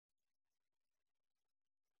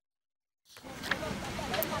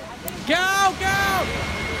Go, go!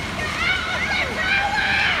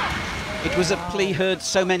 It was a plea heard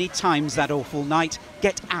so many times that awful night,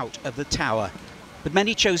 get out of the tower. But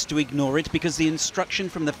many chose to ignore it because the instruction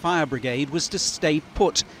from the fire brigade was to stay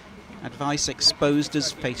put. Advice exposed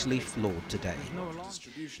as fatally flawed today.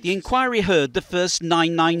 The inquiry heard the first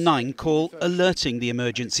 999 call alerting the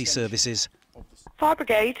emergency services. Fire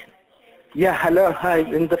brigade? Yeah, hello, hi,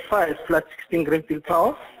 in the fire, flat 16 Grenfell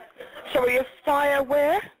Tower. Sorry, a fire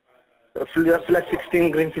where? Flat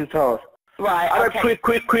 16 Grenfell Tower. Right, okay.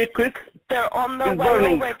 Quick. They're on their way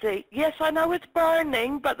already. Yes, I know it's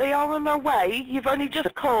burning, but they are on their way. You've only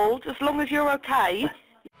just called, as long as you're okay.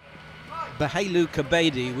 Bahelu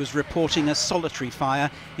Kabedi was reporting a solitary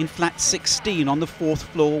fire in flat 16 on the 4th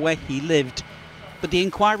floor where he lived. But the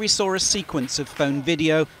inquiry saw a sequence of phone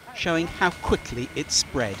video showing how quickly it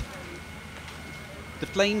spread. The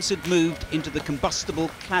flames had moved into the combustible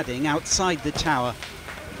cladding outside the tower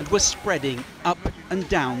and were spreading up and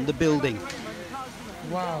down the building.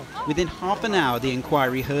 Wow. Within half an hour, the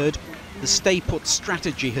inquiry heard the stay-put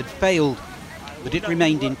strategy had failed, but it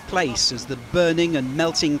remained in place as the burning and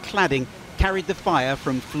melting cladding carried the fire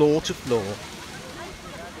from floor to floor.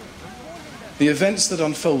 The events that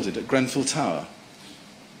unfolded at Grenfell Tower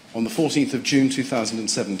on the 14th of June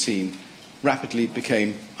 2017 rapidly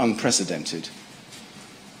became unprecedented.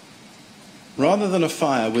 Rather than a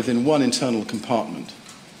fire within one internal compartment,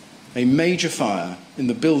 a major fire in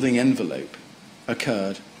the building envelope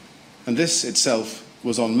occurred, and this itself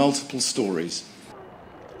was on multiple stories.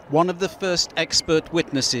 One of the first expert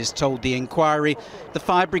witnesses told the inquiry the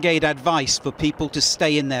fire brigade advice for people to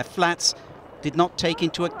stay in their flats did not take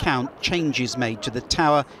into account changes made to the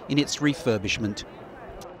tower in its refurbishment.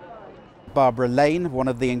 Barbara Lane, one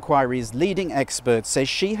of the inquiry's leading experts, says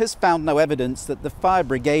she has found no evidence that the fire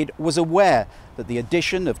brigade was aware that the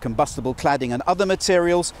addition of combustible cladding and other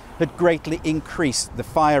materials had greatly increased the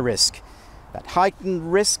fire risk. That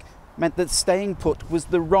heightened risk meant that staying put was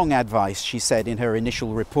the wrong advice, she said in her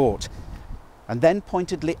initial report, and then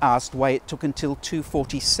pointedly asked why it took until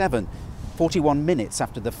 2:47, 41 minutes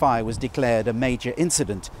after the fire was declared a major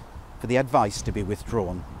incident, for the advice to be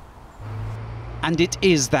withdrawn. And it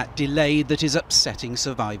is that delay that is upsetting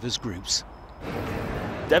survivors' groups.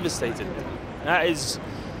 Devastated. That is,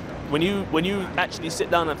 when you actually sit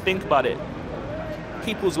down and think about it,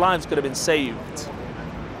 people's lives could have been saved.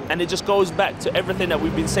 And it just goes back to everything that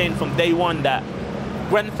we've been saying from day one, that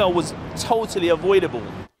Grenfell was totally avoidable.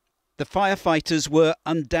 The firefighters were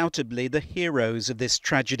undoubtedly the heroes of this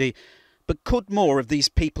tragedy, but could more of these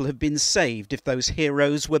people have been saved if those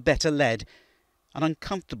heroes were better led? An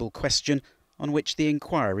uncomfortable question on which the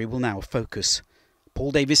inquiry will now focus.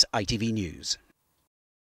 Paul Davis, ITV News.